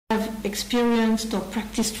experienced or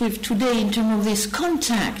practiced with today in terms of this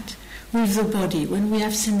contact with the body, when we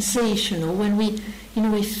have sensation or when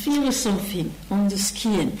we feel something on the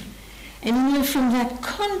skin. And from that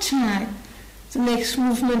contact, the next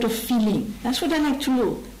movement of feeling. That's what I like to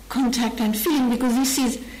look, contact and feeling, because this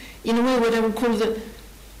is, in a way, what I would call the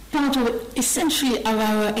part of essentially of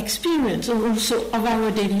our experience, or also of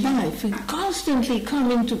our daily life. We constantly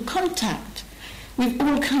come into contact with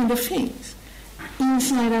all kinds of things,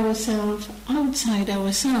 inside ourselves, outside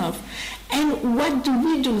ourselves. And what do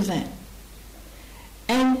we do then?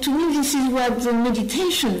 And to me, this is what the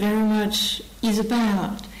meditation very much is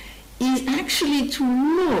about, is actually to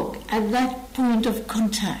look at that point of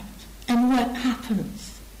contact and what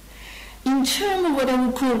happens. In terms of what I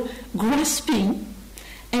would call grasping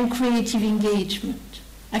and creative engagement.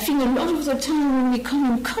 I think a lot of the time when we come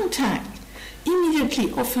in contact,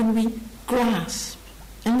 immediately, often we grasp,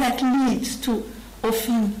 and that leads to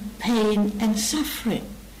often pain and suffering.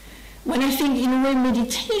 When I think, in a way,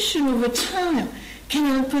 meditation over time can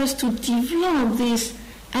help us to develop this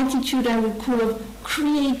attitude I would call of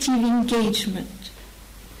creative engagement.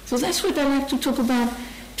 So that's what I like to talk about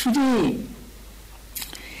today.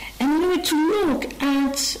 And in order to look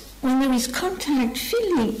at when there is contact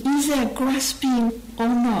feeling, is there grasping or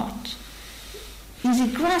not? Is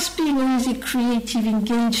it grasping or is it creative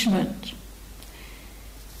engagement?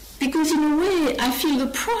 Because in a way, I feel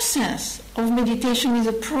the process of meditation is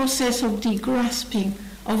a process of degrasping,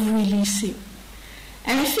 of releasing.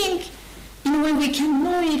 And I think, in a way, we can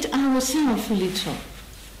know it ourselves a little.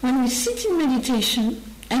 When we sit in meditation,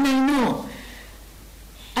 and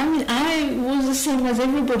I was the same as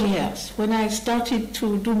everybody else. When I started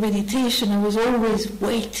to do meditation, I was always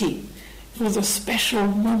waiting for the special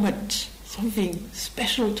moment, something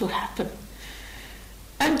special to happen.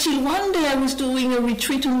 Until one day I was doing a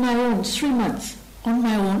retreat on my own, 3 months on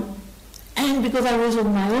my own. And because I was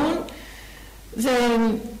on my own,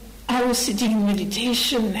 then I was sitting in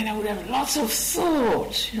meditation and I would have lots of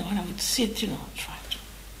thoughts, and I would sit, trying to,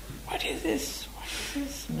 what is this?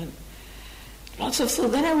 And then lots of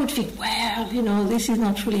thoughts. Then I would think, well, this is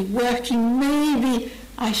not really working. Maybe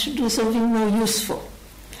I should do something more useful.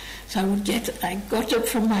 So I got up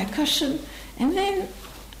from my cushion, and then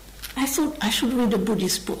I thought I should read a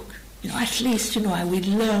Buddhist book. At least, I would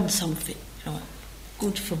learn something,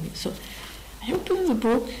 good for me. So I opened the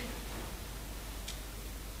book,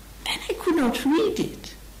 and I could not read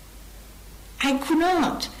it. I could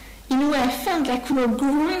not. In a way, I felt I could not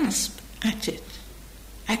grasp at it.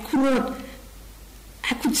 I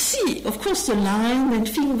could see, of course, the line and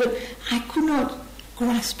thing, but I could not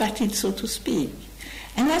grasp at it, so to speak.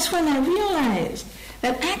 And that's when I realized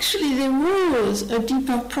that actually there was a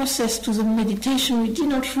deeper process to the meditation we did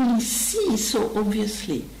not really see so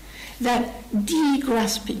obviously. That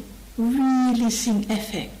de-grasping, releasing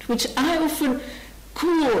effect, which I often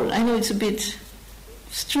call, I know it's a bit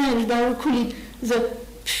strange, but I would call it the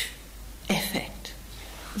effect.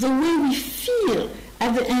 The way we feel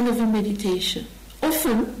at the end of a meditation.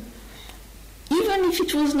 Often, even if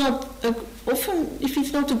it was if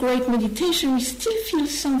it's not a great meditation, we still feel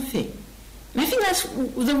something. And I think that's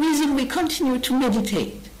the reason we continue to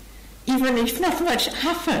meditate, even if not much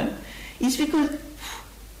happens, is because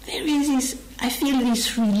there is this, I feel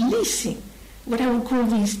this releasing, what I would call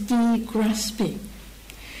this de-grasping.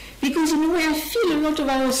 Because in a way I feel a lot of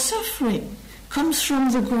our suffering comes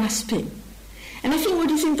from the grasping. And I think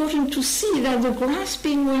what is important to see that the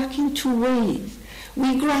grasping works in two ways.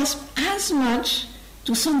 We grasp as much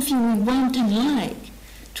to something we want and like,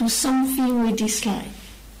 to something we dislike.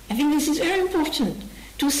 I think this is very important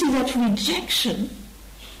to see that rejection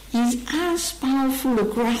is as powerful a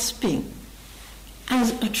grasping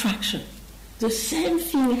as attraction. The same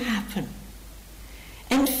thing happens.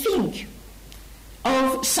 And think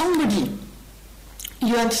of somebody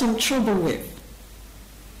you had some trouble with,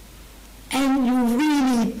 and you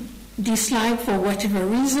really dislike for whatever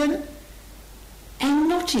reason, and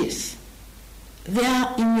notice they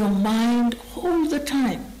are in your mind all the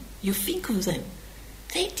time. You think of them.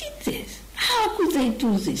 They did this. How could they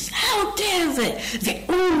do this? How dare they? They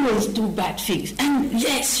always do bad things. And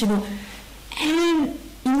yes, and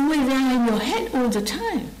in a way they are in your head all the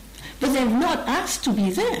time. But they're not asked to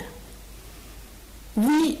be there.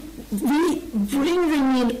 We bring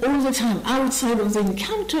them in all the time, outside of the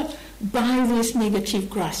encounter, by this negative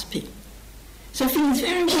grasping. So I think it's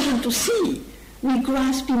very important to see we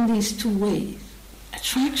grasp in these two ways,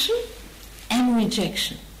 attraction and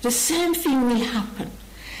rejection. The same thing will happen.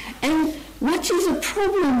 And what is the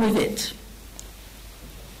problem with it?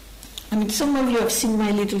 Some of you have seen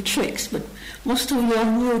my little tricks, but most of you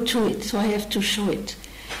are new to it, so I have to show it.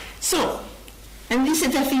 So, and this,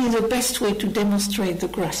 I think, is the best way to demonstrate the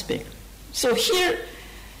grasping. So here,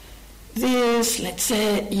 this, let's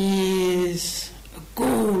say, is a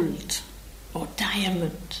gold or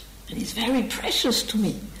diamond, and it's very precious to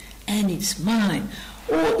me, and it's mine.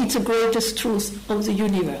 Or it's the greatest truth of the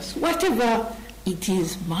universe. Whatever, it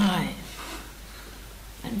is mine.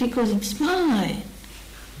 And because it's mine,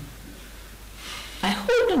 I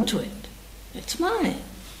hold on to it. It's mine.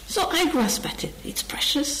 So I grasp at it. It's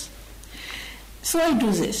precious. So I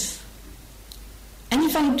do this. And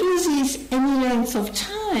if I do this any length of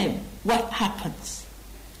time, what happens?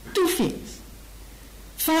 Two things.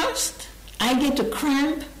 First, I get a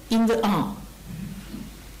cramp in the arm.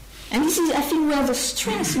 And this is, I think, where the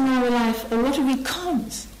stress in our life, a lot of it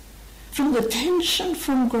comes from the tension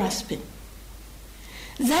from grasping.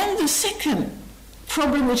 Then the second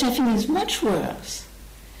problem, which I think is much worse,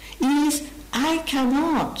 is I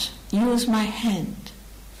cannot use my hand.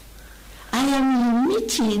 I am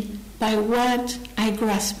limited by what I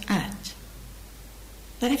grasp at.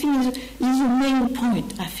 That, I think, is the main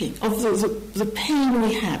point, I think, of the pain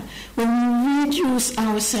we have when we reduce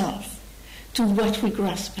ourselves to what we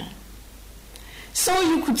grasp at. So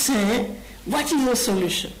you could say, what is the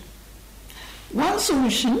solution? One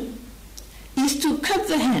solution is to cut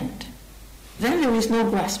the hand. Then there is no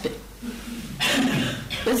grasping.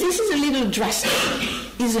 But this is a little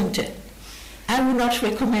drastic, isn't it? I would not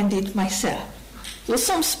recommend it myself. So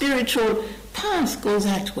some spiritual path goes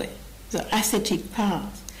that way, the ascetic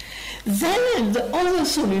path. Then the other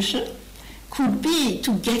solution could be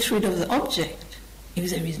to get rid of the object. If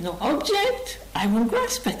there is no object, I won't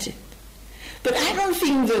grasp at it. But I don't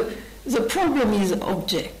think the problem is the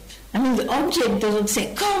object. I mean, the object doesn't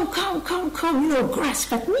say, come,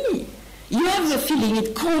 grasp at me. You have the feeling,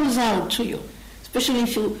 it calls out to you. Especially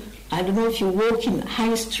if you, I don't know, if you walk in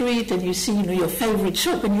High Street and you see, your favorite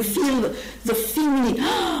shop and you feel the feeling,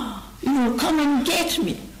 come and get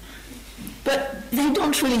me. But they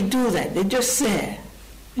don't really do that. They just say,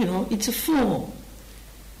 it's a form.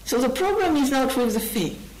 So the problem is not with the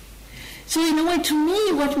thing. So in a way, to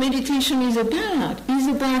me, what meditation is about, in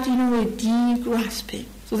a way, de-grasping.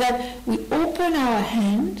 So that we open our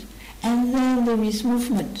hand and then there is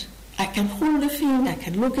movement. I can hold the thing, I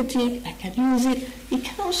can look at it, I can use it. It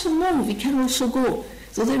can also move, it can also go.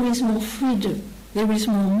 So there is more freedom, there is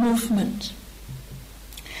more movement.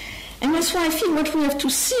 And that's why I think what we have to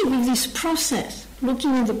see with this process,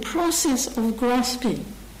 looking at the process of grasping,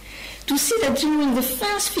 to see that generally the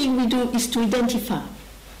first thing we do is to identify.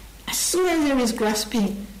 As soon as there is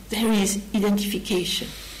grasping, there is identification.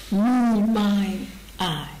 Me, mine,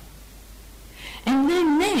 I. And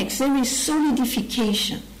then next, there is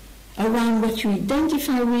solidification around what you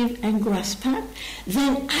identify with and grasp at.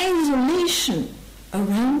 Then isolation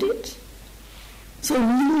around it. So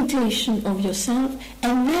limitation of yourself.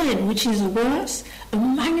 And then, which is worse, a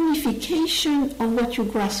magnification of what you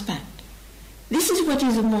grasp at. This is what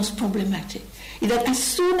is the most problematic. Is that as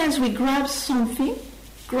soon as we grab something,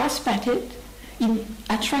 grasp at it, in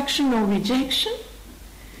attraction or rejection,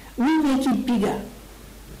 we make it bigger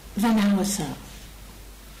than ourselves.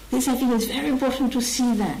 This, I think, is very important to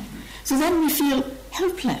see that. So then we feel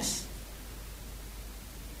helpless.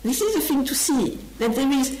 This is the thing to see, that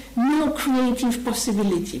there is no creative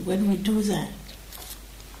possibility when we do that.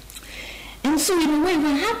 And so in a way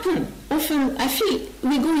what happens, often I feel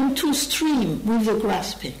we go in two streams with the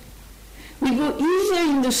grasping. We go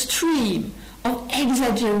either in the stream of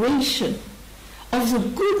exaggeration, of the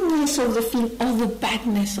goodness of the thing, or the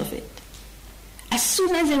badness of it. As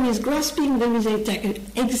soon as there is grasping, there is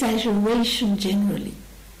exaggeration generally.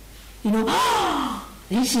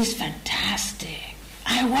 This is fantastic.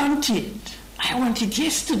 I want it. I want it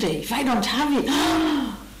yesterday. If I don't have it,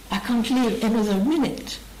 I can't live another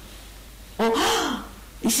minute. Or,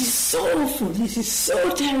 this is so awful. This is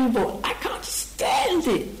so terrible. I can't stand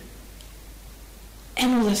it.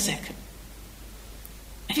 Another second.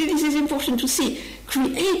 I think this is important to see.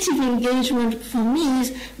 Creative engagement for me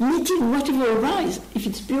is meeting whatever arises. If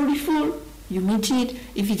it's beautiful, you meet it.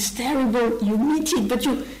 If it's terrible, you meet it. But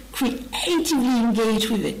you creatively engage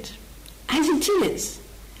with it as it is.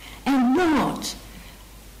 And not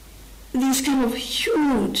this kind of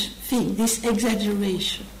huge thing, this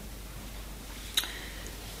exaggeration.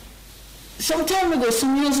 Some time ago,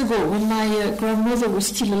 some years ago, when my grandmother was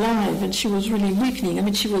still alive and she was really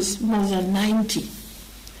weakening, she was more than 90.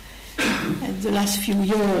 And the last few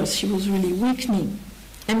years, she was really weakening.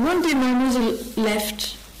 And one day my mother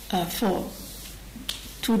left for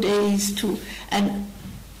 2 days to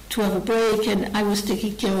have a break, and I was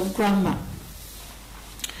taking care of Grandma.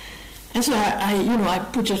 And so I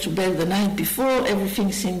put her to bed the night before.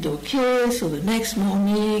 Everything seemed okay. So the next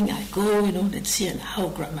morning I go, let's see how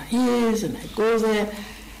Grandma is, and I go there,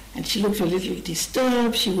 and she looked a little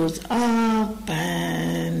disturbed. She was up,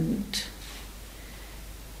 and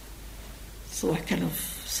so I kind of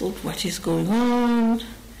thought, what is going on?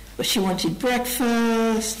 But she wanted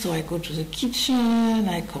breakfast, so I go to the kitchen.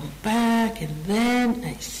 I come back, and then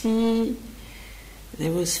I see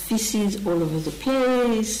there was feces all over the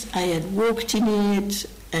place. I had walked in it,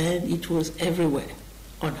 and it was everywhere.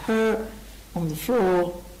 On her, on the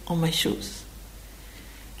floor, on my shoes.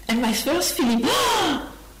 And my first feeling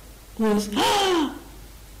was,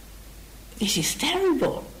 this is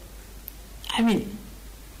terrible. I mean,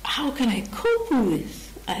 how can I cope with this?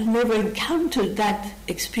 I've never encountered that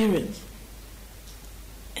experience.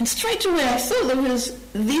 And straight away I thought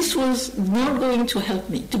this was not going to help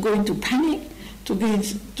me, to go into panic, to go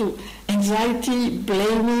into anxiety,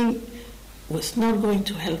 blaming, was not going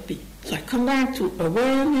to help me. So I come back to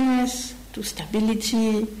awareness, to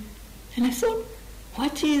stability, and I thought,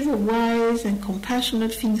 what is the wise and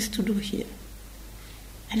compassionate things to do here?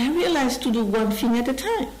 And I realized to do one thing at a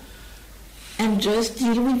time, and just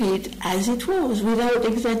deal with it as it was, without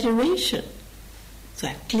exaggeration. So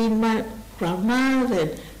I cleaned my grandma,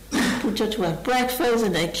 then put her to have breakfast,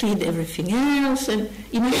 and I cleaned everything else, and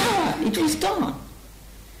in an hour it was done.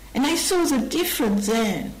 And I saw the difference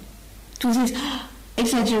then to this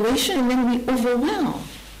exaggeration, and then we overwhelmed.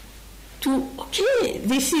 To, okay,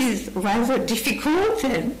 this is rather difficult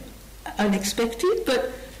and unexpected,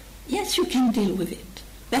 but yes, you can deal with it.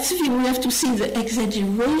 That's the thing, we have to see the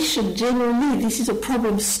exaggeration. Generally, this is a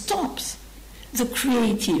problem, stops the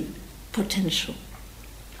creative potential.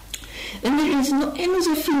 And there is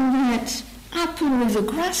another thing that happens with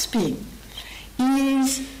the grasping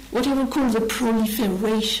is what I would call the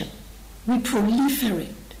proliferation. We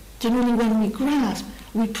proliferate. Generally, when we grasp,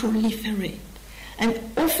 we proliferate. And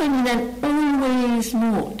often in an always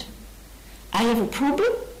mode. I have a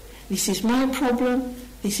problem, this is my problem,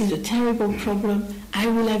 this is a terrible problem, I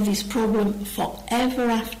will have this problem forever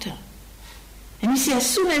after. And you see, as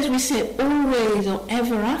soon as we say always or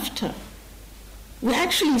ever after, we're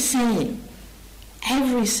actually saying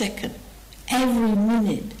every second, every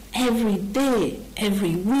minute, every day,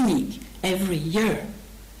 every week, every year.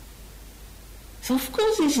 So of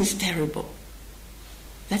course this is terrible,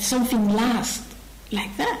 that something lasts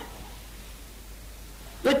like that.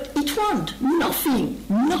 But it won't.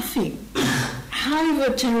 Nothing,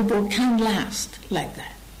 however terrible, can last like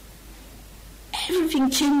that. Everything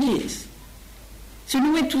changes. So in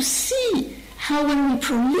a way to see how when we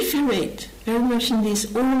proliferate very much in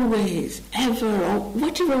this always, ever, or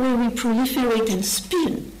whatever way we proliferate and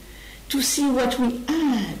spin, to see what we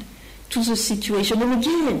add to the situation. And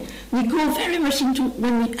again, we go very much into,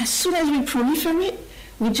 as soon as we proliferate,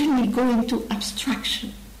 we generally go into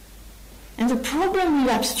abstraction. And the problem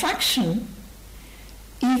with abstraction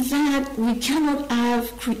is that we cannot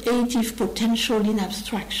have creative potential in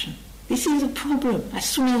abstraction. This is the problem as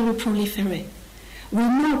soon as we proliferate. We're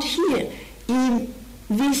not here in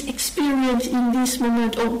this experience, in this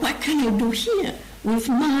moment, or what can I do here with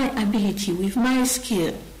my ability, with my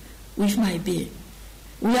skill, with my being.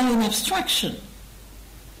 We are in abstraction.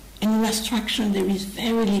 And in abstraction there is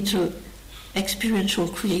very little experiential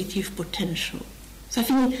creative potential. So I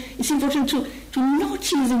think it's important to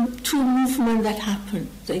notice the two movements that happen,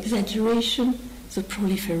 the exaggeration, the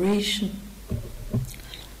proliferation.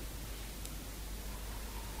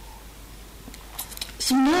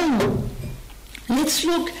 So now, let's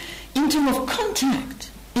look in terms of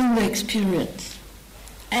contact in the experience.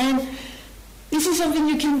 And this is something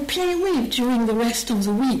you can play with during the rest of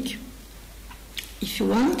the week, if you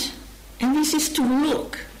want. And this is to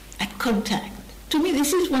look at contact. To me,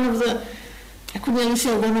 this is one of the, I could really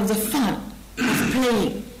say, one of the fun of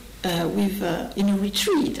playing in a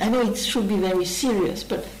retreat. I know it should be very serious,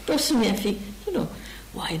 but personally I think,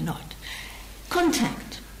 why not?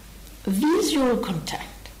 Contact, visual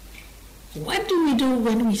contact. What do we do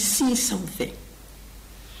when we see something?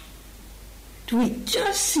 Do we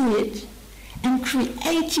just see it and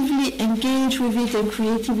creatively engage with it and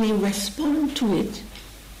creatively respond to it?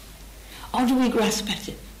 Or do we grasp at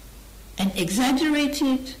it and exaggerate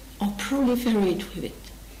it or proliferate with it?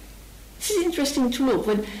 This is interesting to look.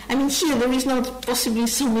 Here there is not possibly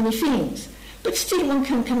so many things, but still one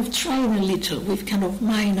can kind of try in a little with kind of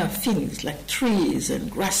minor things like trees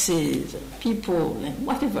and grasses and people and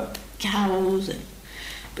whatever, cows,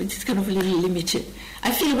 but it's kind of a little limited.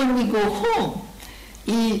 I feel when we go home,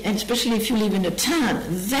 and especially if you live in a town,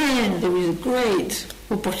 then there is a great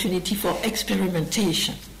opportunity for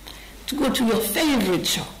experimentation, to go to your favorite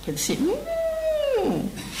shop and say,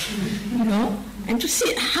 and to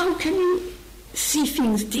see how can you see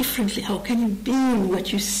things differently, how can you build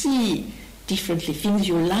what you see differently, things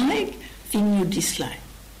you like, things you dislike.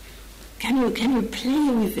 Can you play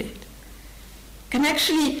with it?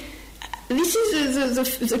 This is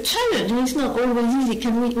the challenge, and it's not always easy.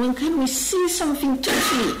 Can we see something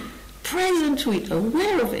totally present to it,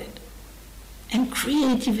 aware of it, and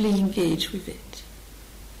creatively engage with it?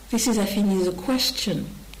 This is, I think, is a question.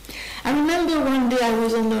 I remember one day I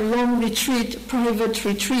was on a long retreat, private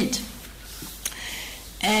retreat,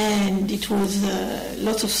 and it was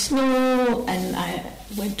lots of snow, and I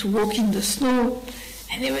went to walk in the snow,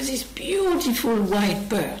 and there was this beautiful white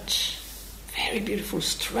birch, very beautiful,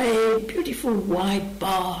 straight, beautiful white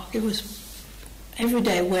bark. It was, every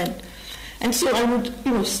day I went, and so I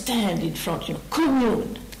would, stand in front,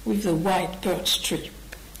 commune with the white birch tree.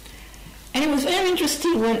 And it was very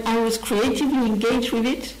interesting when I was creatively engaged with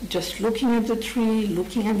it, just looking at the tree,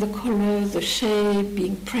 looking at the color, the shape,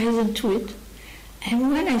 being present to it. And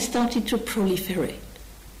when I started to proliferate,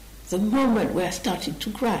 the moment where I started to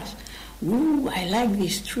grasp, I like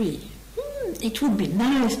this tree. It would be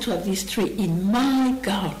nice to have this tree in my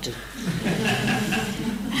garden.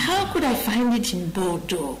 How could I find it in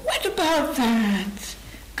Bordeaux? What about that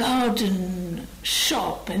garden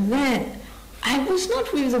shop? And then I was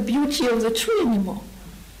not with the beauty of the tree anymore.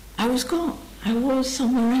 I was gone. I was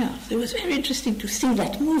somewhere else. It was very interesting to see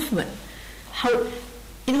that movement. How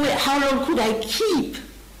long could I keep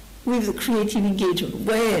with the creative engagement?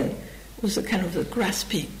 When was the kind of the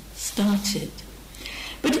grasping started?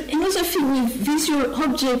 But another thing with visual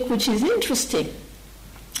object which is interesting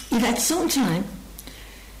is that sometimes,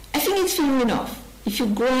 I think it's fair enough. If you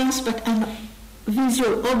grasp at a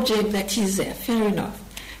visual object that is there, fair enough.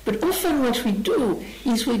 But often what we do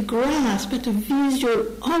is we grasp at a visual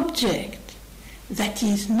object that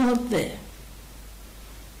is not there.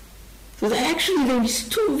 So that actually there is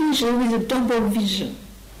two visions with a double vision.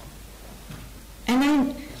 And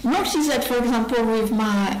I noticed that, for example, with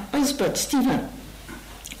my husband, Stephen,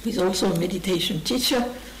 who is also a meditation teacher,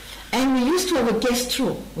 and we used to have a guest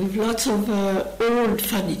room with lots of old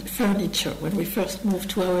furniture when we first moved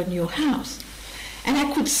to our new house. And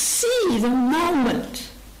I could see the moment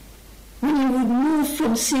when you would move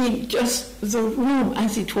from seeing just the room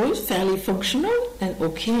as it was, fairly functional and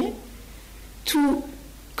okay, to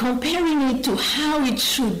comparing it to how it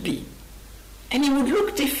should be. And it would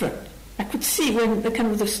look different. I could see when the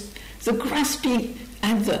kind of the grasping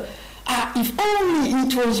and the, if only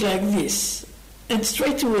it was like this, and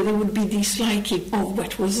straight away there would be disliking of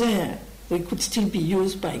what was there. It could still be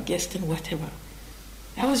used by guests and whatever.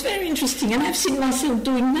 That was very interesting, and I've seen myself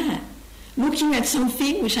doing that. Looking at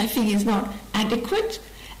something which I think is not adequate,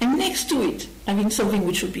 and next to it having something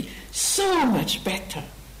which would be so much better.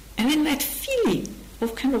 And then that feeling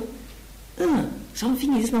of kind of,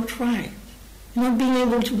 something is not right. Not being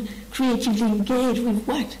able to creatively engage with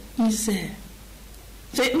what is there.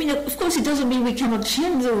 So, of course, it doesn't mean we cannot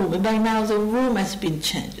change the room, and by now the room has been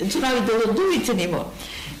changed. And so now it doesn't do it anymore.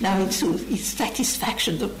 Now it's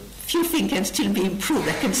satisfaction. The few things can still be improved.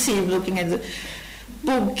 I can see him looking at the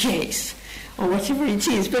bookcase or whatever it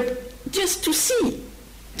is, but just to see.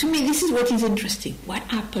 To me, this is what is interesting. What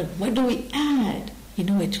happened? What do we add, to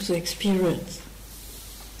the experience?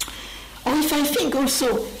 Or if I think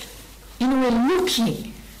also,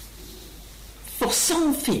 looking for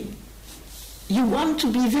something, you want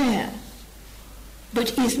to be there,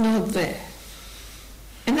 but is not there.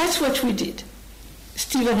 And that's what we did,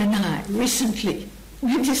 Stephen and I, recently.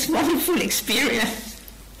 We had this wonderful experience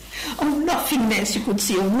of nothingness, you could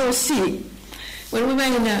see, of no seeing. When we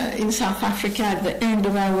were in South Africa at the end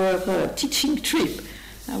of our teaching trip,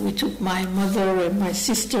 we took my mother and my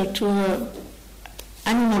sister to an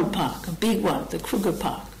animal park, a big one, the Kruger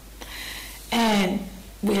Park. And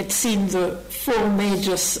we had seen the 4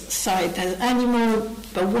 major sites as animal,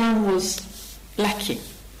 but one was lacking,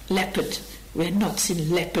 leopard. We had not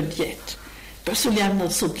seen leopard yet. Personally, I'm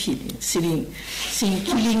not so keen in seeing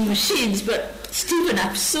killing machines, but Stephen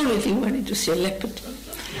absolutely wanted to see a leopard.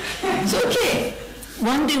 So, okay,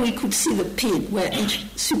 one day we could see the pin where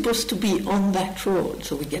it's supposed to be on that road.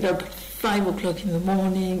 So we get up at 5 o'clock in the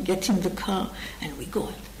morning, get in the car, and we go.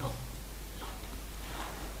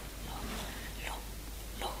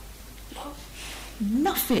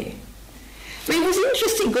 Nothing. But it was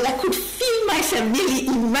interesting because I could feel myself nearly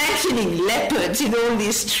imagining leopards in all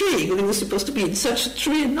these trees. They were supposed to be in such a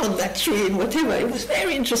tree and not that tree and whatever. It was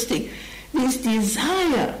very interesting. This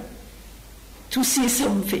desire to see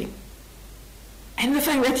something. And the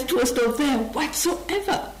fact that it was not there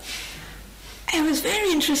whatsoever. it was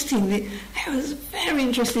very interesting. It was a very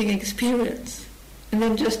interesting experience. And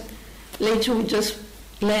then just later we just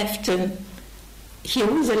left, and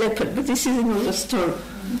here was a leopard, but this is another story.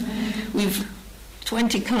 With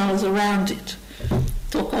 20 cars around it.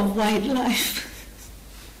 Talk of wildlife.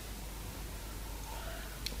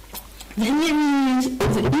 Then there is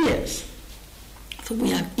the ears. So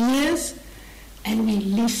we have ears and we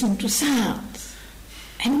listen to sounds.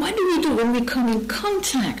 And what do we do when we come in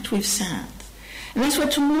contact with sounds? And that's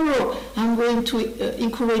what tomorrow I'm going to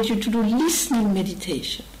encourage you to do listening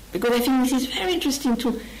meditation. Because I think this is very interesting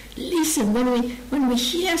to listen when we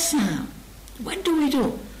hear sound. What do we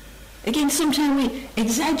do? Again, sometimes we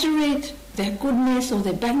exaggerate their goodness or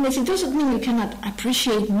their badness. It doesn't mean we cannot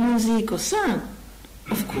appreciate music or sound.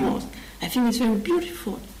 Of course. I think it's very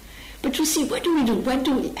beautiful. But to see, what do we do? What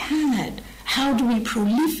do we add? How do we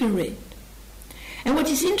proliferate? And what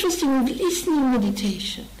is interesting with listening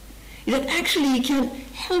meditation is that actually it can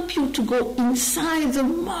help you to go inside the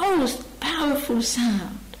most powerful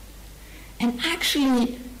sound and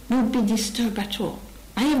actually not be disturbed at all.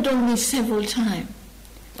 I have done this several times.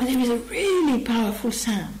 When there is a really powerful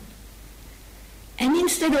sound. And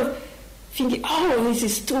instead of thinking, oh, this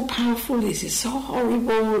is too powerful, this is so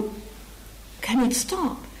horrible, can it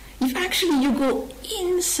stop? If actually you go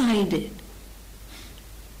inside it,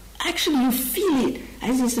 actually you feel it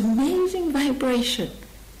as this amazing vibration,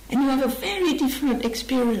 and you have a very different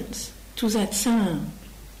experience to that sound.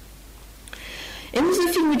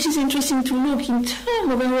 Another thing which is interesting to look in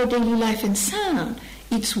terms of our daily life and sound,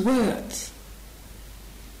 it's words.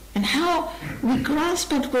 And how we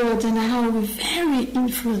grasp at words and how we're very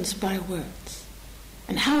influenced by words.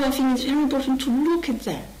 And how I think it's very important to look at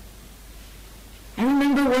that. I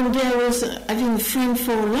remember one day I was having a friend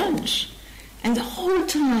for lunch, and the whole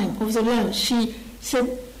time of the lunch she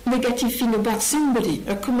said negative thing about somebody,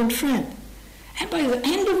 a common friend. And by the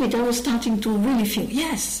end of it I was starting to really think,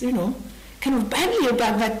 yes, kind of badly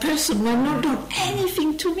about that person who had not done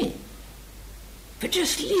anything to me. But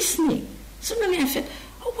just listening. Suddenly I felt,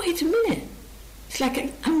 oh, wait a minute. It's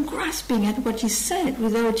like I'm grasping at what he said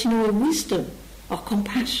without, a wisdom or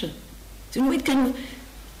compassion. So, it kind of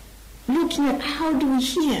looking at how do we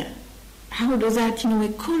hear? How does that,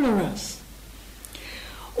 color us?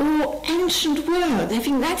 Or ancient words. I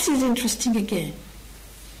think that is interesting again.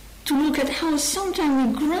 To look at how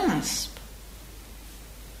sometimes we grasp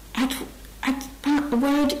at a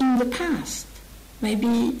word in the past.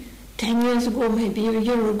 Maybe 10 years ago, maybe a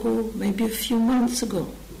year ago, maybe a few months ago.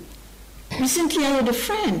 Recently I had a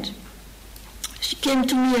friend. She came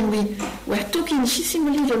to me and we were talking. She seemed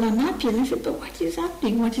a little unhappy. And I said, but what is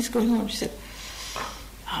happening? What is going on? She said,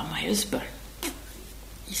 oh, my husband.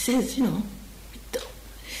 He says, he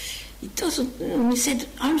doesn't, he said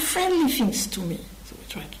unfriendly things to me. So we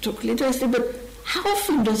tried to talk a little. I said, but how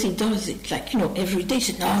often does he do it? Like, every day? He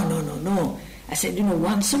said, no. I said,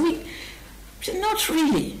 once a week. She said, not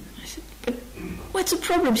really. I said, but what's the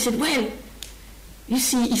problem? He said, well, you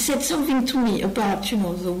see, he said something to me about,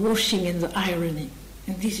 the washing and the ironing.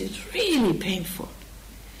 And this is really painful.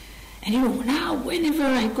 And, now whenever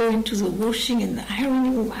I go into the washing and the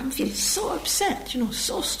ironing, I feel so upset,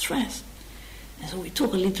 so stressed. And so we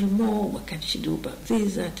talk a little more. What can she do about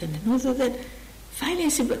this, that, and another, that. Finally I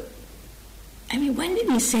said, but, when did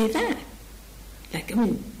he say that? Like,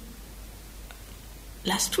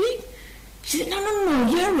 last week? She said, no, a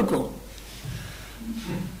year ago.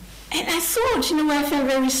 And I thought, I felt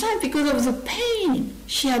very sad because of the pain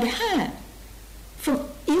she had had.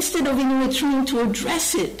 Instead of, trying to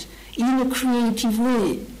address it in a creative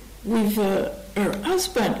way with her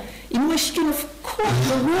husband, she kind of caught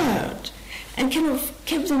the word and kind of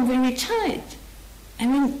kept them very tight.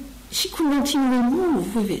 She could not even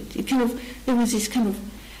move with it. There was this kind of...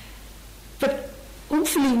 But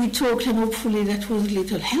hopefully we talked, and hopefully that was a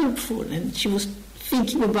little helpful, and she was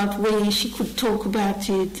thinking about ways she could talk about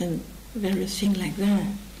it and various things like that.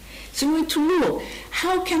 So we need to look,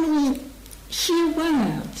 how can we hear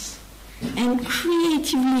words and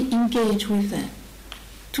creatively engage with them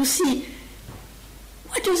to see,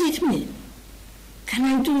 what does it mean? Can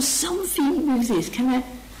I do something with this?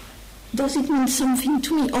 Does it mean something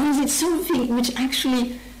to me? Or is it something which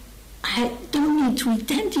actually I don't need to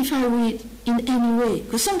identify with in any way?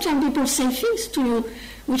 Because sometimes people say things to you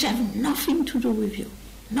which have nothing to do with you.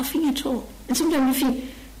 Nothing at all. And sometimes you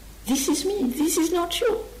think, this is me, this is not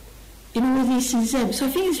you. This is them. So I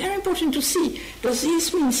think it's very important to see, does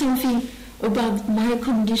this mean something about my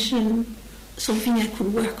condition, something I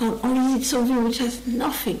could work on, or is it something which has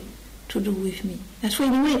nothing to do with me? That's why,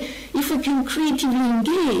 anyway, if we can creatively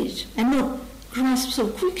engage and not grasp so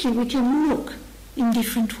quickly, we can look in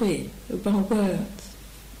different ways about words.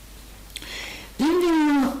 Then there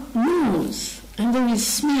are nose, and there is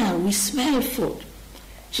smell. We smell food.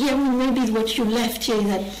 Here, maybe what you left here is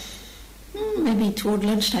that maybe toward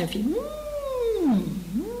lunchtime,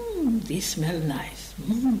 they smell nice.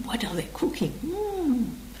 What are they cooking?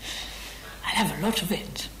 I'll have a lot of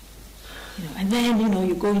it. And then,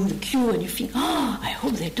 you go in the queue and you think, I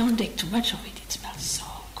hope they don't take too much of it. It smells so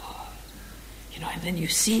good. And then you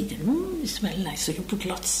see it, and it smells nice. So you put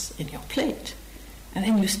lots in your plate. And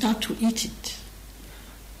then you start to eat it.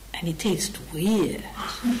 And it tastes weird.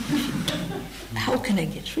 How can I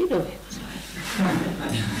get rid of it?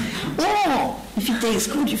 Or, if it tastes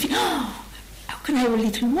good, you think, how can I have a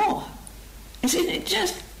little more? And then it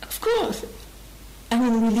just, of course,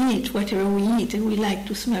 we eat whatever we eat, and we like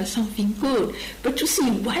to smell something good. But to see,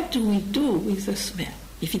 what do we do with the smell?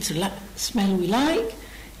 If it's a smell we like,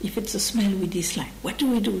 if it's a smell we dislike, what do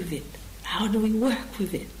we do with it? How do we work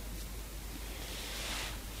with it?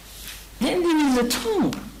 Then there is the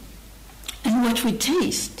tongue, and what we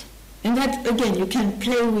taste. And that, again, you can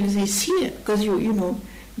play with this here, because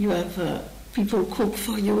you have people cook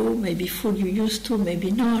for you, maybe food you used to,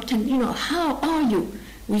 maybe not, and how are you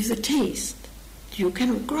with the taste? Do you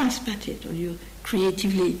kind of grasp at it, or do you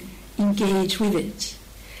creatively engage with it?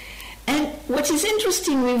 And what is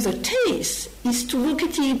interesting with the taste is to look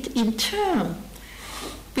at it in terms,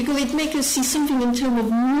 because it makes us see something in terms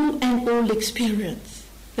of new and old experience,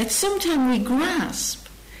 that sometimes we grasp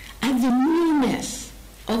at the newness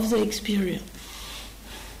of the experience.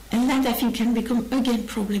 And that, I think, can become, again,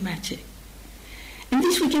 problematic. And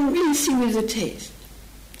this we can really see with the taste.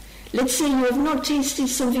 Let's say you have not tasted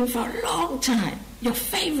something for a long time, your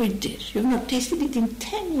favorite dish. You have not tasted it in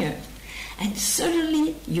 10 years. And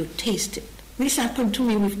suddenly you taste it. This happened to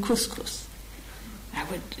me with couscous. I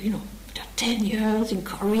went, after 10 years in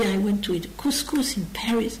Korea, I went to eat couscous in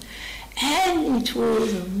Paris. And it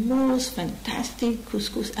was the most fantastic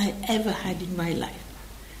couscous I ever had in my life.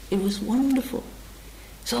 It was wonderful.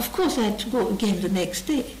 So, of course, I had to go again the next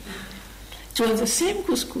day to have the same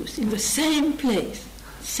couscous in the same place,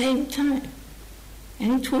 same time.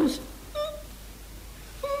 And it was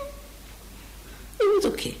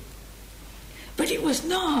okay. But it was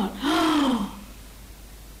not,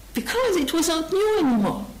 because it was not new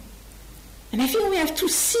anymore. And I think we have to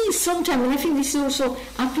see sometime, and I think this is also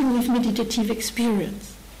happening with meditative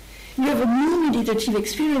experience. You have a new meditative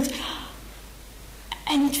experience,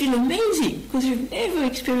 and it feels amazing, because you've never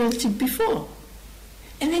experienced it before.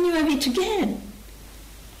 And then you have it again.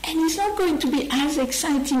 And it's not going to be as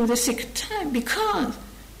exciting the second time, because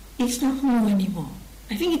it's not new anymore.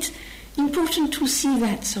 I think it's important to see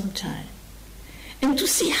that sometime. And to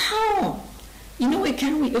see how,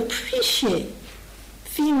 can we appreciate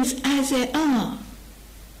things as they are,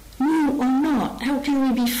 new or not. How can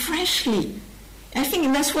we be freshly? I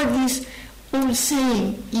think that's what this old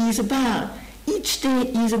saying is about. Each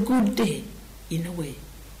day is a good day, in a way.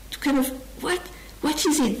 To kind of, what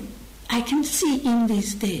is it I can see in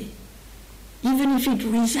this day? Even if it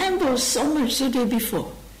resembles so much the day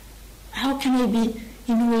before. How can I be,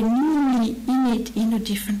 in a way, newly in it in a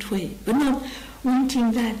different way, but not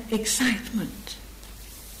wanting that excitement?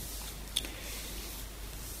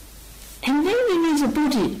 And then there is a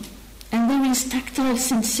body, and there is tactile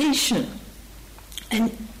sensation.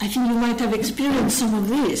 And I think you might have experienced some of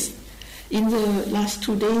this in the last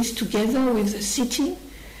 2 days together with the sitting.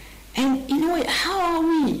 And in a way, how are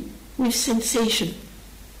we with sensation?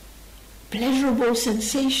 Pleasurable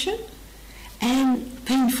sensation and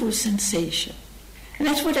painful sensation. And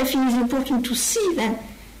that's what I think is important to see, that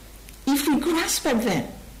if we grasp at them,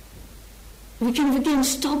 we can again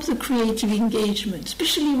stop the creative engagement,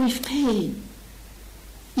 especially with pain.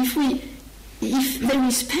 If there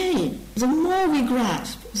is pain, the more we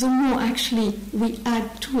grasp, the more actually we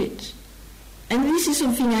add to it. And this is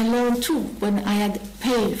something I learned too when I had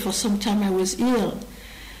pain. For some time I was ill.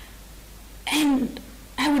 And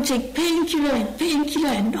I would take painkiller,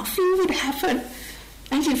 and nothing would happen.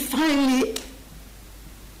 Until finally,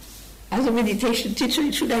 as a meditation teacher,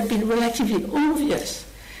 it should have been relatively obvious.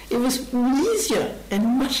 It was easier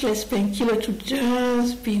and much less painkiller to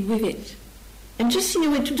just be with it. And just in a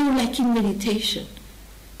way to do like in meditation.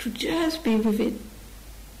 To just be with it.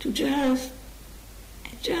 To just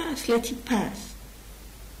let it pass.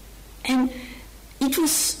 And it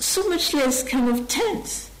was so much less kind of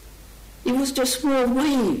tense. It was just more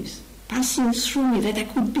waves passing through me, that I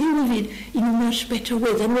could be with it in a much better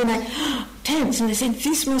way than when I tense and I said,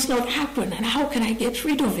 this must not happen, and how can I get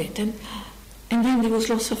rid of it? And then there was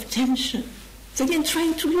lots of tension. So again,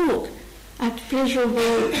 trying to look at pleasurable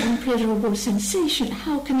and unpleasurable sensation.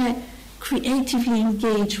 How can I creatively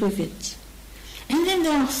engage with it. And then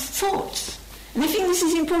there are thoughts. And I think this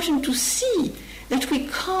is important to see that we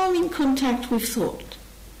come in contact with thought.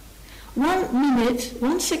 1 minute,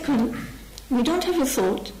 1 second, we don't have a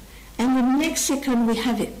thought, and the next second we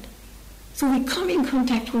have it. So we come in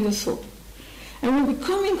contact with a thought. And when we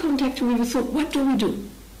come in contact with a thought, what do?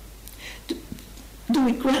 Do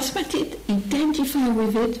we grasp at it, identify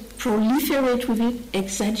with it, proliferate with it,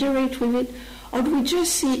 exaggerate with it, or do we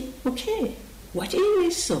just see, okay, what is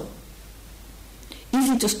this thought? Is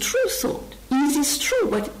it a true thought? Is this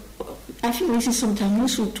true? I think this is sometimes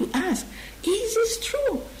useful to ask. Is this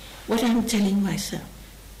true, what I'm telling myself?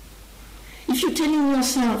 If you're telling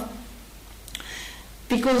yourself,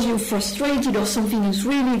 because you're frustrated or something is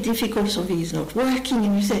really difficult, something is not working,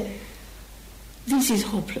 and you say, this is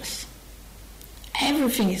hopeless.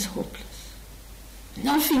 Everything is hopeless.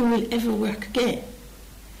 Nothing will ever work again.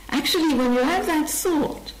 Actually, when you have that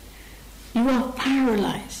thought, you are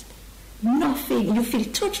paralyzed. Nothing, you feel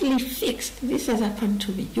totally fixed. This has happened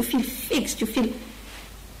to me. You feel fixed, you feel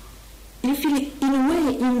in a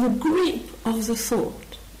way in the grip of the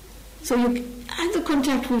thought. So you have the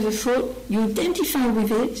contact with the thought, you identify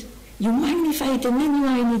with it, you magnify it, and then you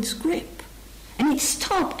are in its grip. And it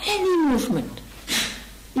stops any movement.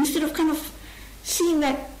 Instead of kind of seeing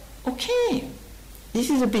that, okay, this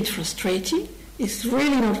is a bit frustrating, it's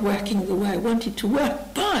really not working the way I want it to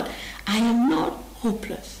work, but I am not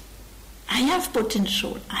hopeless. I have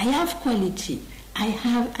potential, I have quality, I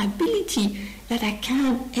have ability that I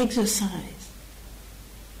can exercise.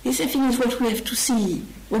 This, I think, is what we have to see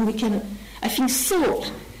when we can, I think,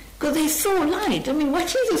 thought, because they're so light. I mean,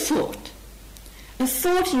 what is a thought? A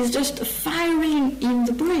thought is just a firing in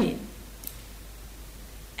the brain.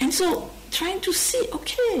 And so, trying to see,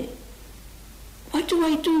 okay, what do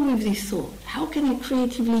I do with this thought? How can I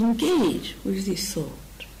creatively engage with this thought?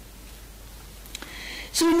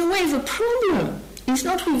 So in a way, the problem is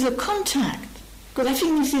not with the contact, because I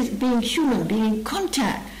think this is being human, being in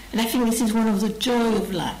contact, and I think this is one of the joy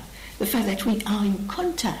of life, the fact that we are in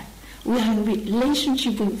contact, we are in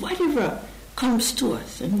relationship with whatever comes to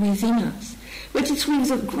us and within us. But it's with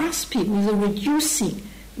the grasping, with the reducing,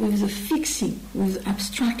 with the fixing, with the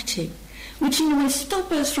abstracting, which in a way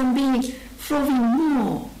stops us from flowing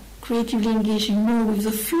more, creatively engaging more with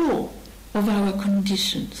the flow of our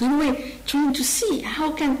condition. So in a way, trying to see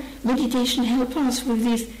how can meditation help us with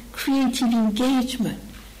this creative engagement,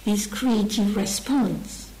 this creative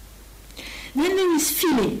response. Then there is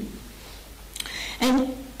feeling.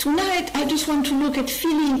 And tonight I just want to look at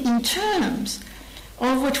feeling in terms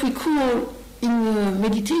of what we call in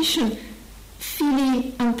meditation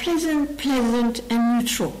feeling unpleasant, pleasant, and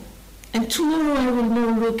neutral. And tomorrow I will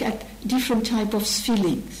now look at different types of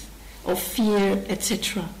feelings, of fear,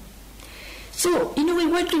 etc. So, in a way,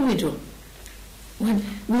 what do? When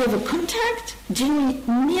we have a contact, generally,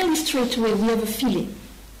 nearly straight away, we have a feeling.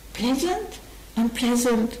 Pleasant,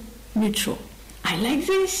 unpleasant, neutral. I like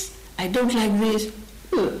this, I don't like this,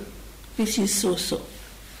 this is so-so.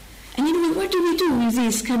 And in a way, what do we do with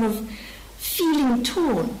this kind of feeling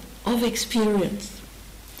tone of experience?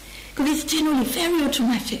 Because it's generally very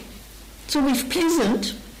automatic. So with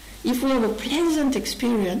pleasant, if we have a pleasant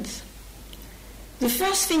experience, the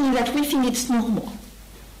first thing is that we think it's normal.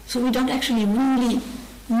 So we don't actually really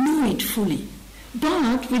know it fully.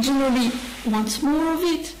 But we generally want more of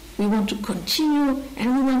it, we want to continue,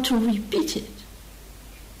 and we want to repeat it.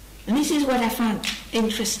 And this is what I found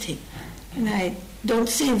interesting. And I don't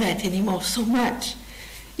say that anymore so much.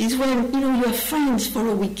 Is when, you have friends for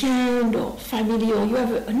a weekend or family, or you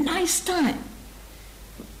have a nice time.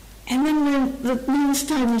 And then when the nice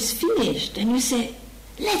time is finished, and you say,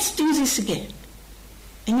 let's do this again.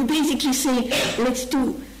 And you basically say, let's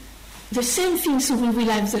do the same thing so we will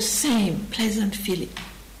have the same pleasant feeling.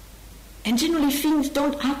 And generally things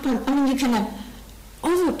don't happen. I mean, you can have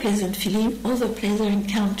other pleasant feeling, other pleasant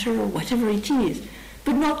encounter, or whatever it is,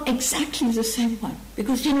 but not exactly the same one.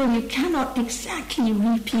 Because generally you cannot exactly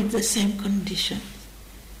repeat the same conditions.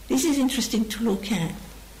 This is interesting to look at.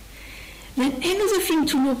 Then another thing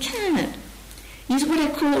to look at is what I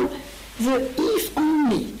call the if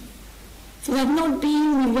only. So that not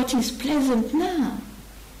being with what is pleasant now,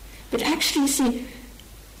 but actually see,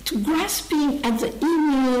 to grasping at the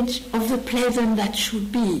image of the pleasant that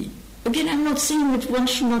should be. Again, I'm not saying that one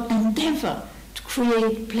should not endeavor to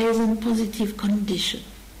create pleasant, positive conditions.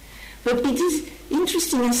 But it is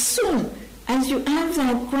interesting, as soon as you have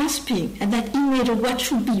that grasping at that image of what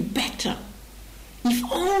should be better,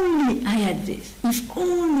 if only I had this, if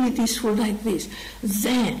only this were like this,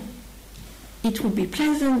 then it would be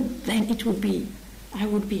pleasant, then I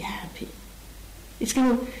would be happy. It's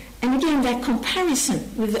kind of, and again, that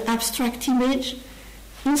comparison with the abstract image,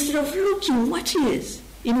 instead of looking what is,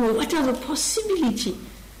 what are the possibilities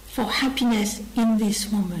for happiness in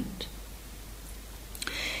this moment.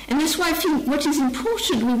 And that's why I think what is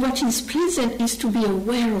important with what is pleasant is to be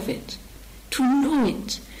aware of it, to know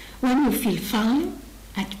it. When you feel fine,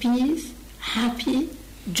 at peace, happy,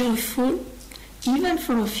 joyful, even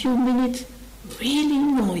for a few minutes, really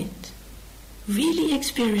know it, really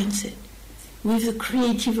experience it with a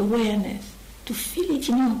creative awareness, to feel it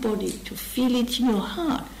in your body, to feel it in your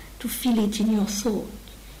heart, to feel it in your thought,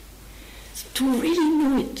 to really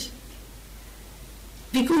know it.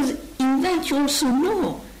 Because in that you also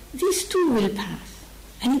know this too will pass,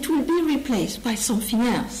 and it will be replaced by something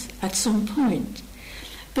else at some point.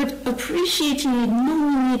 But appreciating it,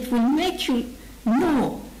 knowing it, will make you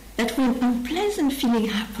know that when unpleasant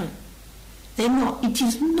feelings happen, it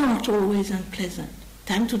is not always unpleasant.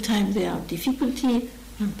 Time to time there are difficulty,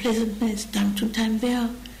 unpleasantness. Time to time there are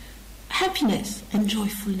happiness and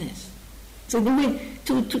joyfulness. So the way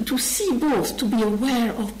to see both, to be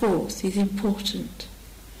aware of both, is important.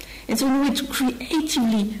 And so the way to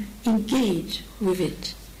creatively engage with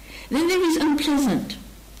it. Then there is unpleasant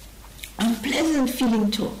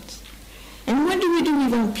feeling thoughts. And what do we do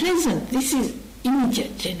with unpleasant? This is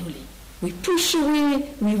immediate generally. We push away,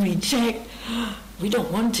 we reject, we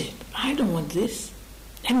don't want it, I don't want this.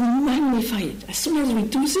 And we magnify it. As soon as we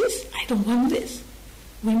do this, I don't want this,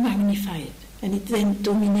 we magnify it. And it then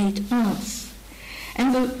dominates us.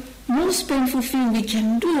 And the most painful thing we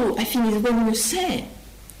can do, I think, is when you say,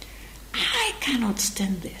 I cannot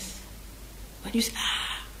stand this. When you say,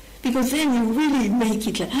 because then you really make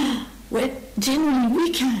it like, well, generally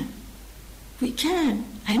we can. We can.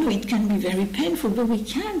 I know it can be very painful, but we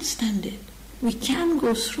can stand it. We can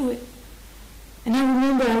go through it. And I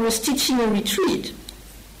remember I was teaching a retreat,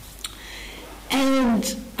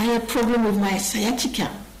 and I had a problem with my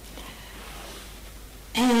sciatica.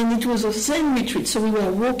 And it was a Zen retreat, so we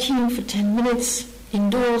were walking for 10 minutes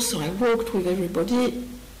indoors, so I walked with everybody.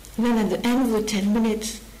 And then at the end of the 10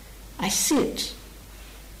 minutes, I sit.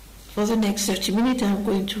 For the next 30 minutes, I'm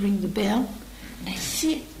going to ring the bell. And I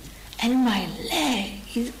sit, and my leg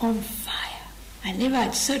is on fire. I never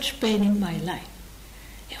had such pain in my life.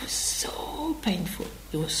 It was so painful.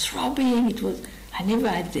 It was throbbing. I never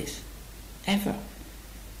had this, ever.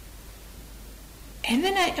 And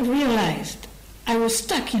then I realized I was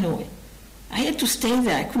stuck in a way. I had to stay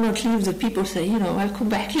there. I could not leave the people say, I'll come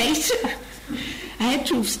back later. I had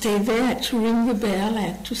to stay there, I had to ring the bell, I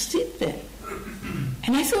had to sit there.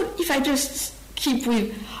 And I thought, if I just keep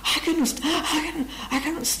with, I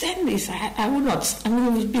cannot stand this. I would not. It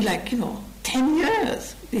would be like, 10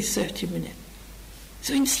 years, this 30 minutes.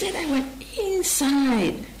 So instead I went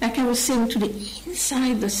inside, like I was saying today,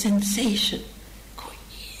 inside the sensation. Go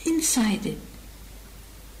inside it.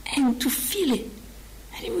 And to feel it.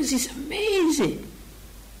 And it was this amazing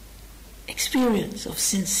experience of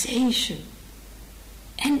sensation.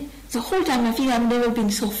 And the whole time I think I've never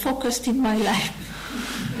been so focused in my life.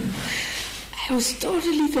 I was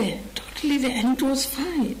totally there, and it was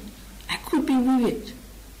fine. I could be with it.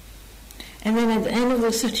 And then at the end of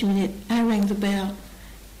the 30 minutes, I rang the bell,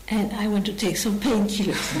 and I went to take some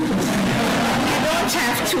painkillers. You don't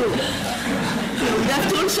have to. You have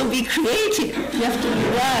to also be creative. You have to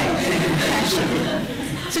be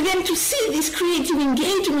passionate. So again, to see this creative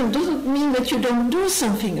engagement doesn't mean that you don't do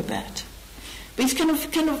something about it. But it's kind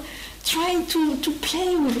of trying to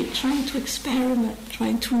play with it, trying to experiment,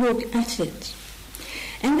 trying to look at it.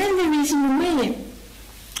 And then there is, in a way,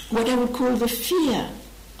 what I would call the fear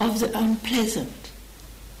of the unpleasant.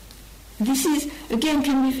 This is, again,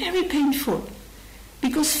 can be very painful,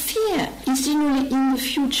 because fear is generally in the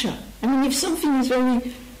future. If something is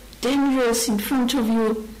very dangerous in front of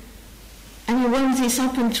you, when this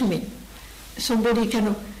happened to me, somebody kind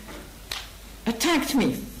of attacked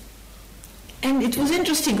me. And it was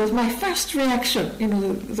interesting, because my first reaction,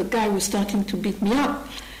 the guy was starting to beat me up,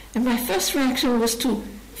 and my first reaction was to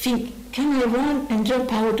think, can I run and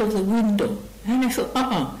jump out of the window? And I thought,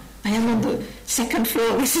 I am on the second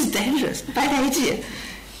floor, this is dangerous, bad idea.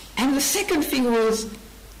 And the second thing was,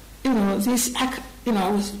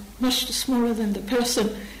 I was much smaller than the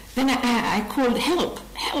person. Then I called help,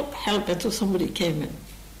 until somebody came and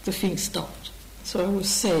the thing stopped. So I was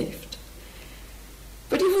saved.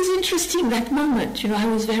 But it was interesting, that moment, I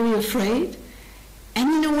was very afraid.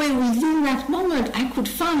 And in a way, within that moment, I could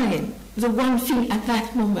find the one thing at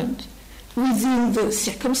that moment, within the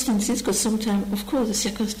circumstances, because sometimes, of course, the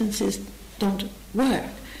circumstances don't work,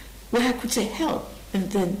 where I could say help,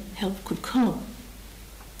 and then help could come.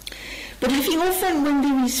 But I think often when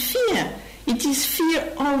there is fear, It is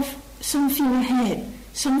fear of something ahead,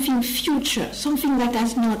 something future, something that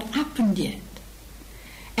has not happened yet.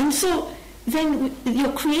 And so then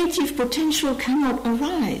your creative potential cannot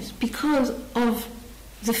arise because of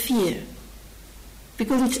the fear,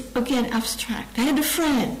 because it's, again, abstract. I had a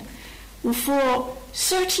friend who for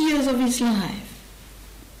 30 years of his life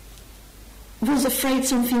was afraid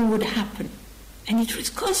something would happen. And it was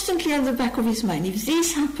constantly at the back of his mind. If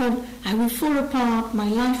this happened, I will fall apart, my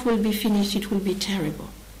life will be finished, it will be terrible.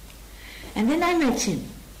 And then I met him.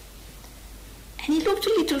 And he looked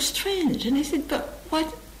a little strange. And I said, but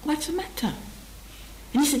what's the matter?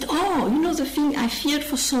 And he said, oh, you know the thing I feared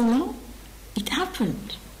for so long? It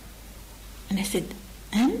happened. And I said,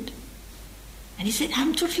 and? And he said,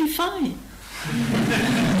 I'm totally fine.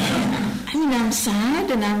 I mean, I'm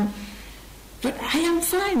sad but I am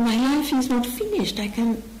fine. My life is not finished.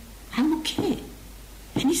 I'm okay.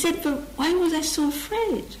 And he said, but why was I so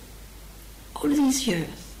afraid all these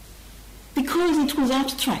years? Because it was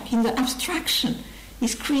abstract. In the abstraction,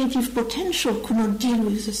 his creative potential could not deal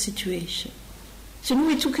with the situation. So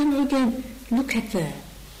we took him again, look at that.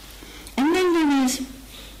 And then there is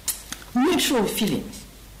neutral feelings.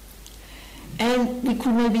 And we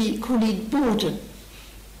could maybe call it boredom.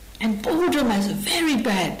 And boredom has a very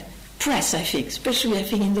bad press, I think, especially I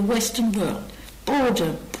think in the Western world.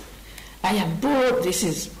 Boredom. I am bored, this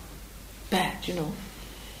is bad, you know.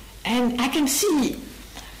 And I can see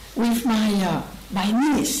with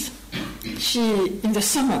my niece, she, in the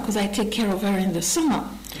summer, because I take care of her in the summer,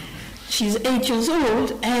 she's 8 years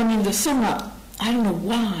old, and in the summer, I don't know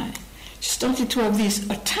why, she started to have these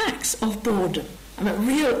attacks of boredom. I mean,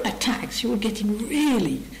 real attacks. She would get in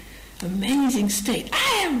really amazing state.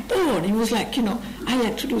 I am bored. It was like, you know, I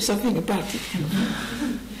had to do something about it, you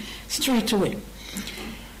know, straight away.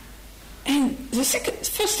 And the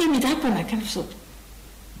first time it happened, I kind of thought,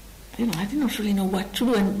 you know, I did not really know what to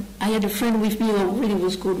do. And I had a friend with me who really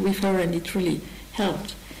was good with her, and it really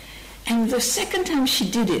helped. And the second time she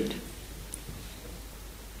did it,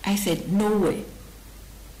 I said, no way.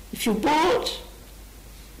 If you're bored,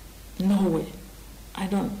 no way. I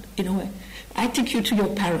don't, in a way. I take you to your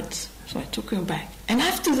parents. So I took her back. And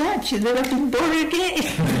after that, she's never been bored again.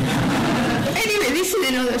 Anyway, this is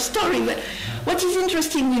another story. But what is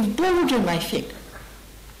interesting with boredom, I think,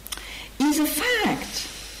 is the fact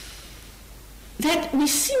that we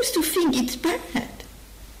seem to think it's bad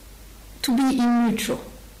to be in neutral.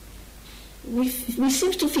 We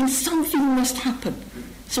seem to think something must happen.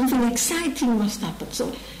 Something exciting must happen.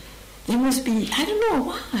 So there must be, I don't know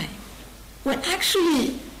why. Well,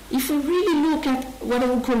 actually, if we really look at what I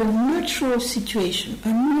would call a neutral situation,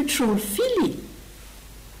 a neutral feeling,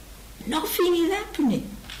 nothing is happening.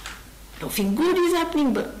 Nothing good is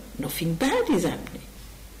happening, but nothing bad is happening.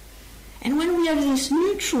 And when we have this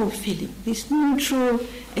neutral feeling, this neutral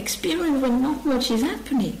experience when not much is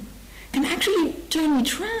happening, can actually turn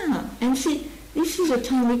it around and say, this is a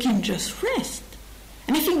time we can just rest.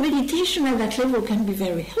 And I think meditation at that level can be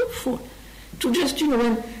very helpful. To just, you know,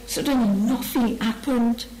 when suddenly nothing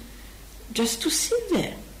happened, just to sit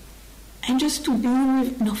there and just to be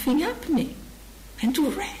with nothing happening and to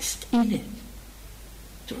rest in it.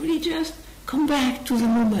 To really just come back to the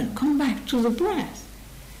moment, come back to the breath,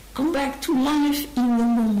 come back to life in the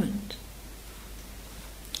moment.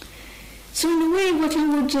 So in a way, what I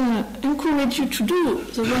would encourage you to do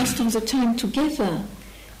the rest of the time together,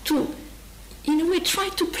 to, in a way, try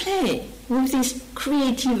to play with this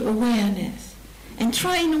creative awareness and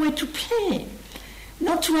try in a way to play,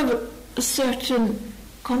 not to have a certain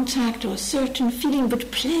contact or a certain feeling,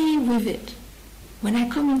 but play with it. When I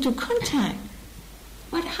come into contact,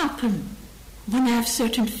 what happened? When I have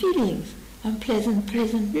certain feelings, unpleasant,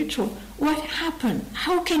 pleasant, neutral, what happened?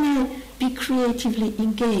 How can I be creatively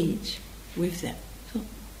engaged with them? So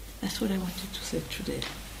that's what I wanted to say today.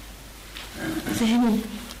 Is there any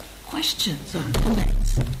questions or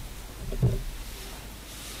comments?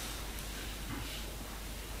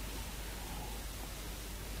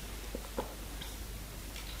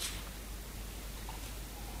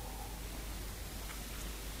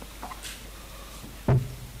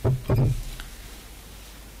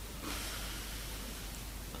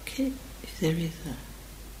 Okay, if there is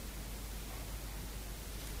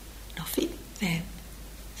nothing, then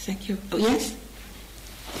thank you. Oh, yes?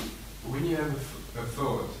 When you have a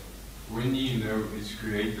thought, when do you know it's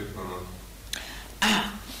creative or not?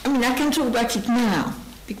 I mean, I can talk about it now,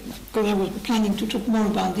 because I was planning to talk more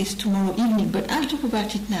about this tomorrow evening, but I'll talk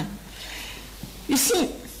about it now. You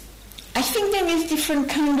see, I think there is different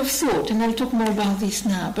kind of thought, and I'll talk more about this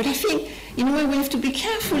now, but I think, in a way, we have to be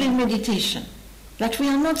careful in meditation. That we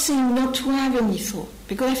are not saying not to have any thought,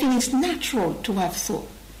 because I think it's natural to have thought.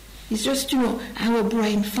 It's just, our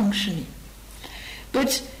brain functioning.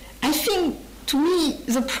 But I think, to me,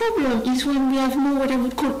 the problem is when we have more what I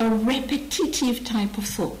would call a repetitive type of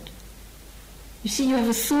thought. You see, you have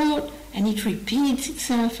a thought, and it repeats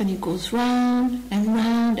itself, and it goes round and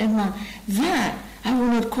round and round. That I will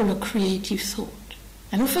not call a creative thought.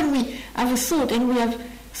 And often we have a thought, and we have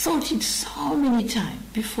thought it so many times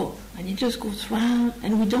before, and it just goes round,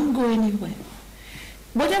 and we don't go anywhere.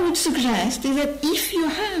 What I would suggest is that if you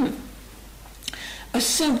have a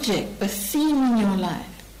subject, a theme in your life,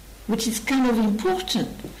 which is kind of important,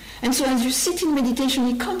 and so as you sit in meditation,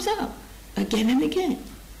 it comes up again and again,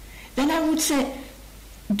 then I would say,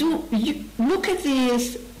 look at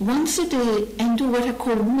this once a day and do what I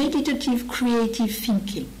call meditative creative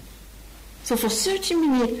thinking. So for 30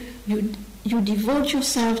 minutes, you devote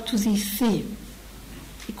yourself to this theme.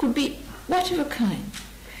 It could be whatever kind.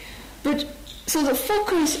 But so the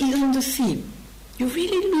focus is on the theme. You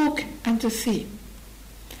really look at the theme.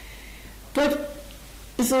 But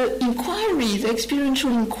the inquiry, the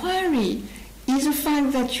experiential inquiry, is the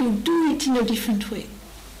fact that you do it in a different way.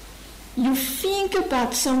 You think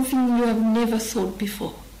about something you have never thought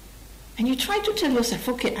before. And you try to tell yourself,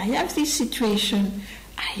 okay, I have this situation,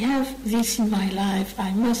 I have this in my life,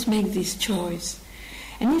 I must make this choice.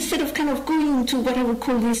 And instead of kind of going into what I would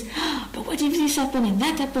call this, but what if this happened and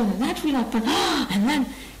that happened and that will happen, and then,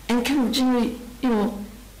 and kind of generally,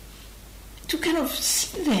 to kind of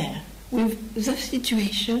sit there with the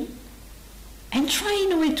situation and try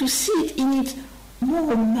in a way to sit in its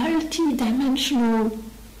more multi-dimensional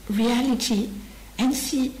reality and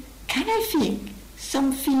see, can I think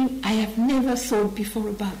something I have never thought before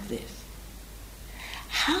about this?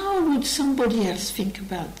 How would somebody else think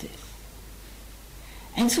about this?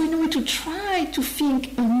 And so in a way to try to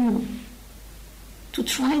think anew, to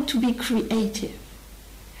try to be creative,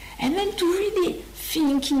 and then to really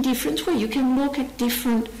think in different ways. You can look at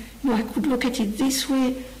different, I could look at it this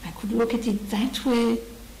way, I could look at it that way,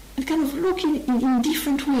 and kind of look in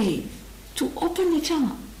different ways to open it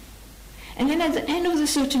up. And then at the end of the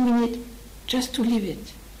 30 minutes, just to leave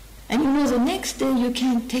it. And the next day you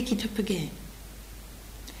can take it up again.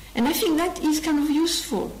 And I think that is kind of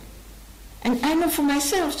useful. And I know for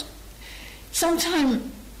myself, sometimes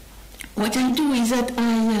what I do is that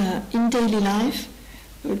in daily life,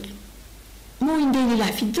 more in daily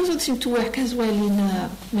life, it doesn't seem to work as well in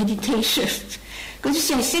meditation. Because you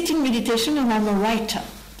see, I sit in meditation and I'm a writer.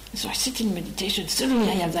 So I sit in meditation, suddenly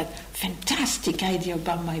I have that fantastic idea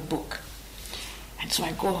about my book. And so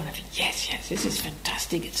I go on and think, yes, this is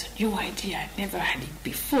fantastic. It's a new idea. I've never had it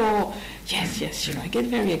before. Yes, I get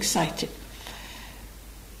very excited.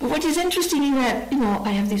 But what is interesting is that,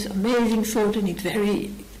 I have this amazing thought and it's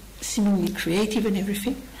very seemingly creative and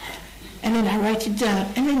everything. And then I write it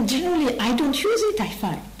down. And then generally I don't use it, I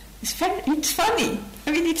find. It's funny.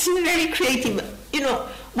 I mean, it's very creative.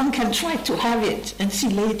 One can try to have it and see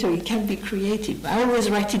later it can be creative. I always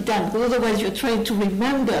write it down, because otherwise you're trying to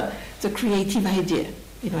remember the creative idea,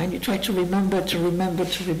 and you try to remember.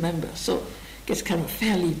 So it gets kind of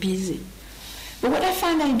fairly busy. But what I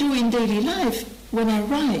find I do in daily life when I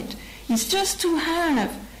write is just to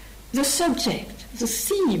have the subject, the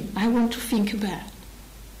theme I want to think about.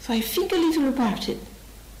 So I think a little about it,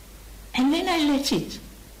 and then I let it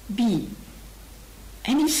be.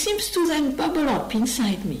 And it seems to then bubble up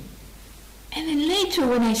inside me. And then later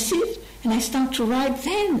when I sit and I start to write,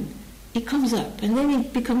 then it comes up, and then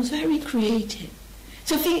it becomes very creative.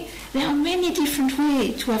 So I think there are many different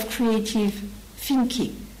ways to have creative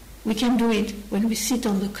thinking. We can do it when we sit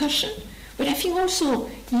on the cushion, but I think also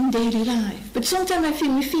in daily life. But sometimes I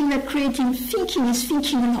think we think that creative thinking is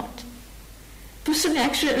thinking a lot. Personally,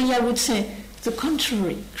 actually, I would say the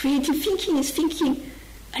contrary. Creative thinking is thinking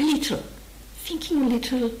a little. Thinking a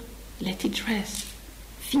little, let it rest.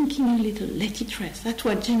 Thinking a little, let it rest. That's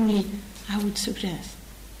what generally I would suggest.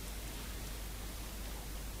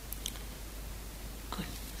 Good.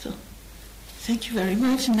 So, thank you very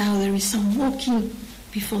much. Now there is some walking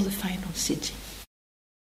before the final sitting.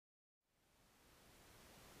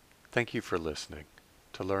 Thank you for listening.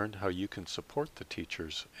 To learn how you can support the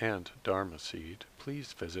teachers and Dharma Seed,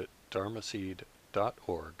 please visit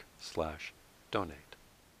dharmaseed.org/donate.